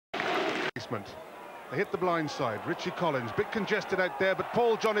They hit the blind side. Richie Collins, bit congested out there, but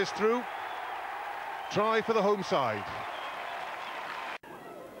Paul John is through. Try for the home side.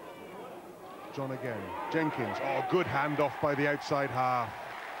 John again. Jenkins. Oh, good handoff by the outside half.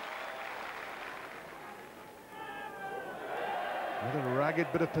 Another ragged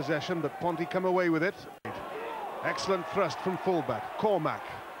bit of possession, but Ponty come away with it. Excellent thrust from fullback. Cormac.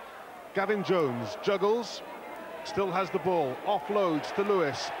 Gavin Jones juggles. Still has the ball. Offloads to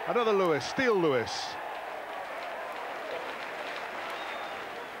Lewis. Another Lewis. Steele Lewis.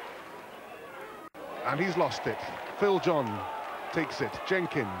 And he's lost it. Phil John takes it.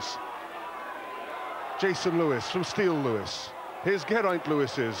 Jenkins. Jason Lewis from Steele Lewis. Here's Geraint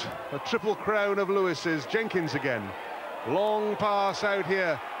Lewis's. A triple crown of Lewis's. Jenkins again. Long pass out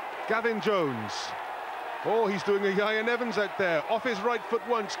here. Gavin Jones. Oh, he's doing a Ian Evans out there. Off his right foot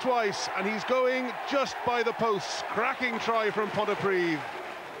once, twice, and he's going just by the posts. Cracking try from Pontypridd.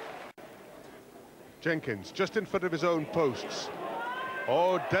 Jenkins, just in front of his own posts.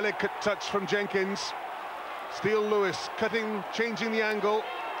 Oh, delicate touch from Jenkins. Steele Lewis cutting, changing the angle.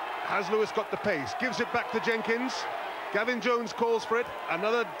 Has Lewis got the pace? Gives it back to Jenkins. Gavin Jones calls for it.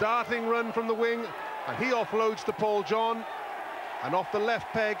 Another darting run from the wing, and he offloads to Paul John. And off the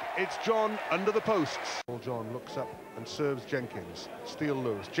left peg, it's John under the posts. Paul John looks up and serves Jenkins. Steele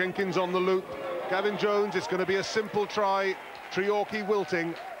Lewis. Jenkins on the loop. Gavin Jones, it's going to be a simple try. Treorchy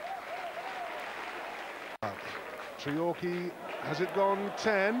wilting. Treorchy, has it gone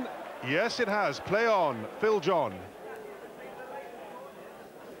 10? Yes, it has. Play on. Phil John.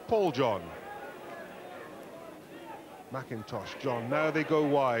 Paul John. McIntosh, John. Now they go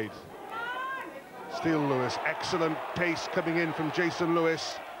wide. Steele Lewis, excellent pace coming in from Jason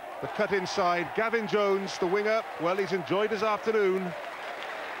Lewis. The cut inside. Gavin Jones, the winger. Well, he's enjoyed his afternoon.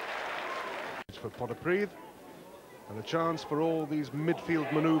 It's for Pontypridd. And a chance for all these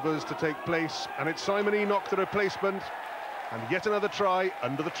midfield manoeuvres to take place. And it's Simon Enoch, the replacement. And yet another try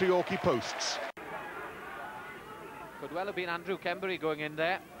under the Treorchy posts. Could well have been Andrew Kembury going in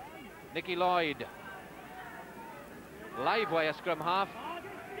there. Nicky Lloyd. Live wire scrum half.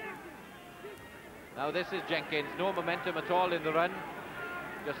 Now this is Jenkins, no momentum at all in the run.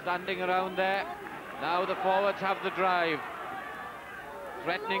 Just standing around there. Now the forwards have the drive.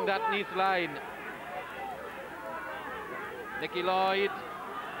 Threatening that Neath line. Nicky Lloyd.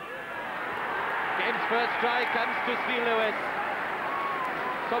 Game's first try comes to Steele Lewis.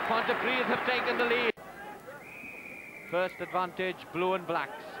 So Pontypridd have taken the lead. First advantage, blue and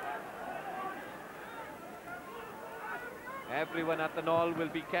blacks. Everyone at the Knoll will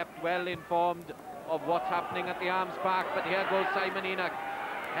be kept well informed of what's happening at the Arms Park, but here goes Simon Enoch,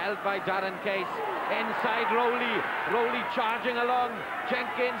 held by Darren Case. Inside Rowley, Rowley charging along.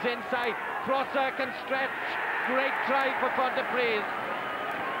 Jenkins inside, Prosser can stretch. Great try for Pontypridd.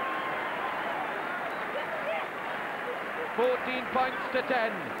 14 points to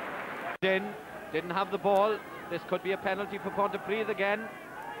 10. Didn't have the ball. This could be a penalty for Pontypridd again,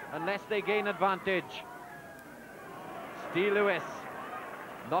 unless they gain advantage. Steele Lewis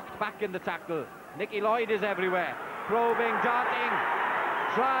knocked back in the tackle. Nicky Lloyd is everywhere. Probing, darting.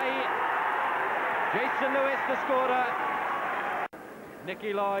 Try. Jason Lewis, the scorer.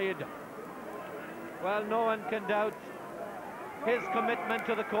 Nicky Lloyd. Well, no one can doubt his commitment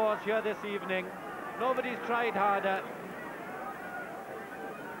to the cause here this evening. Nobody's tried harder.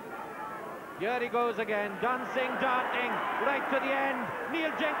 Here he goes again, dancing, darting, right to the end. Neil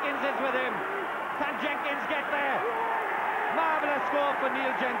Jenkins is with him. Can Jenkins get there? Marvellous score for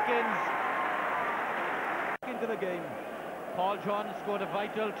Neil Jenkins. Into the game. Paul John scored a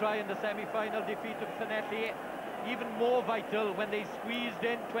vital try in the semi-final defeat of Llanelli. Even more vital when they squeezed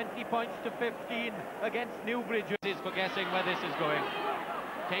in 20 points to 15 against Newbridge. Is for guessing where this is going.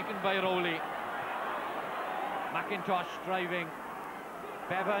 Taken by Rowley. McIntosh driving.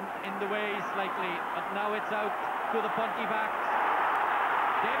 Bevan in the way slightly, but now it's out to the Ponty backs.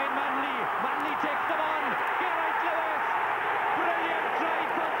 David Manley. Manley takes them on. Geraint Lewis. Brilliant try,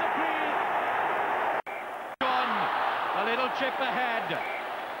 Pontypridd. John, a little chip ahead.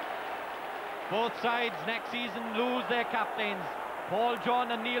 Both sides next season lose their captains. Paul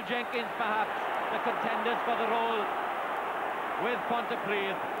John and Neil Jenkins, perhaps, the contenders for the role with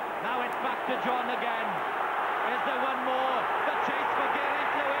Pontypridd. Now it's back to John again. Is there one more? The chase for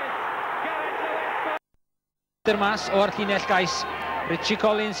Geraint Lewis. Geraint Lewis. Mas o'r llinell gais. Richie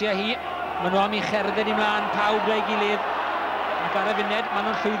Collins ia hi. Maen nhw am I cherdded I mlaen, pawb o'i gilydd. Ac ar y funud, maen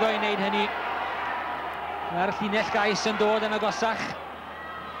nhw'n llwyddo I wneud hynny. Mae'r llinell gais yn dod yn agosach.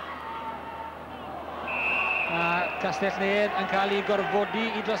 A Castell Nedd yn cael ei gorfodi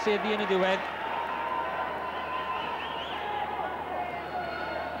I droseddu yn y diwedd.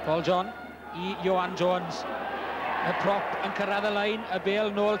 Paul John. i Johan Jones. Y prop yn cyrraedd y lein, y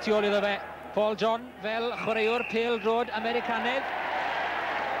bêl nôl tu ôl iddo fe. Paul John fel chwaraewr pêl-drod Americanaidd.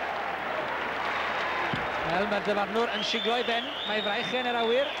 Wel, mae'r dyfarnwr yn siglo i ben, mae fraich yn yr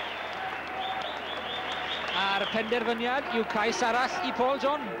awyr. A'r penderfyniad yw cais arall i Paul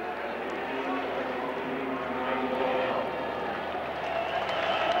John.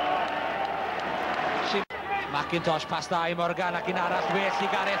 McIntosh pas da i Morgan ac un arall well i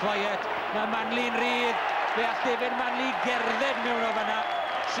Gareth Wyatt. Mae Manley'n rydd. Fe all David Manley gerdded mewn o fanna.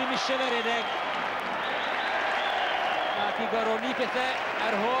 Sy'n eisiau fe redeg. Ac i goroni pethau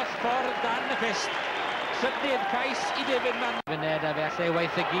yr holl ffordd dan y pist. Trydydd cais i David Manley. Fyned a fe allai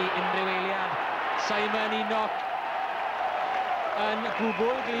waethygu unrhyw eiliad. Simon Enoch yn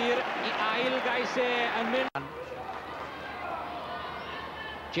gwbl glir i ail gais yn mynd.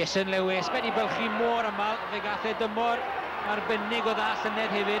 Jason Lewis, wedi bylchu mor ymal, fe gath e dymor arbennig o dda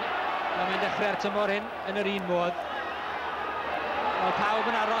llynedd hefyd. A mae'n dechrau'r tymor hyn yn yr un modd. Mae pawb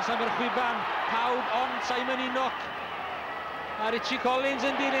yn aros am yr chwiban, pawb ond Simon Enoch. A Richie Collins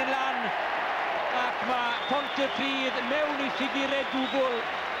yn dilyn lan. Ac mae Pontypridd mewn i ffigurau dwbl.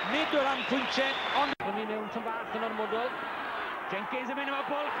 Nid o ran pwyntiau, ond... Hwn i mewn tyn bach yn ormodol. Jenkins yn mynd yma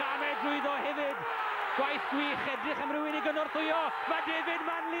bol chamed drwyddo hefyd. Gwaith gwych, edrych am rywun i gynorthwyo. Mae David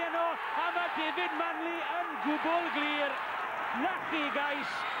Manley yno, a mae David Manley yn gwbl glir. Nachi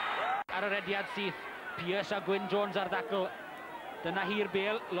gais. Ar yr ediad syth, Pierce a Gwyn Jones ar ddacl. Dyna hi'r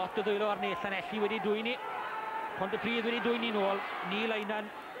bêl, lot o ddwylo ar Nathan Ellie wedi dwyni. Pontypridd wedi dwyni nôl, Neil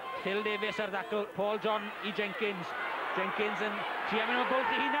Einan, Phil Davies ar ddacl, Paul John i Jenkins. Jenkins yn trio mynd o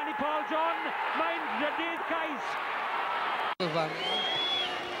bwlch i hunan i Paul John. Mae'n drydydd cais.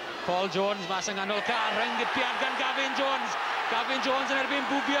 Paul Jones mas yng nghanol car, ryngipiad gan Gavin Jones. Gavin Jones yn erbyn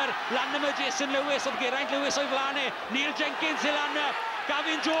bwbiar, lan yma Jason Lewis, oedd Geraint Lewis o'i flanau. Neil Jenkins i lan.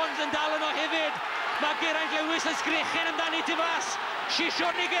 Gavin Jones yn dal yno hefyd. Mae Geraint Lewis yn sgrechen amdani tu fas.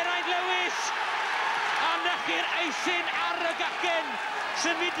 Sisiwr ni Geraint Lewis. A nachy'r eisyn ar y gacen.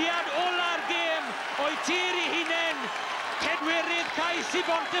 Symudiad ola'r gêm o'i tir i hunain. Pedwerydd cais i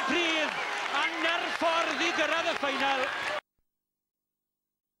Pontypridd. A nerffordd i gyrraedd y ffeinal.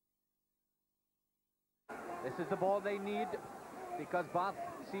 This is the ball they need because Bath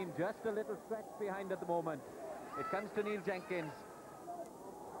seem just a little stretched behind at the moment. It comes to Neil Jenkins.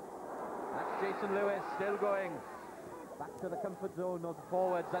 That's Jason Lewis still going. Back to the comfort zone of the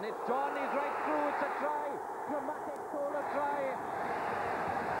forwards, and it's John, he's right through, it's a try. Dramatic solo try.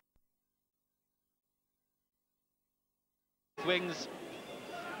 Wings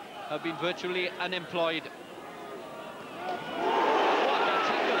have been virtually unemployed.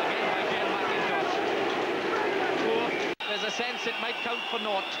 There's a sense it might count for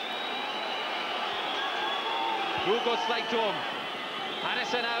naught. Who goes slide to him?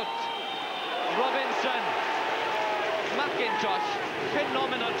 Harrison out. Robinson. McIntosh.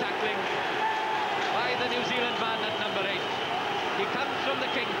 Phenomenal tackling by the New Zealand man at number 8. He comes from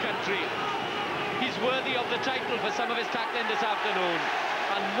the King Country. He's worthy of the title for some of his tackling this afternoon.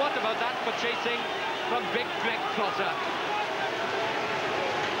 And what about that for chasing from big Greg Prosser?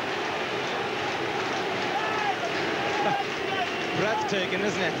 Breathtaking,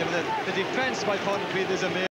 isn't it? The defence by Pontypridd is amazing.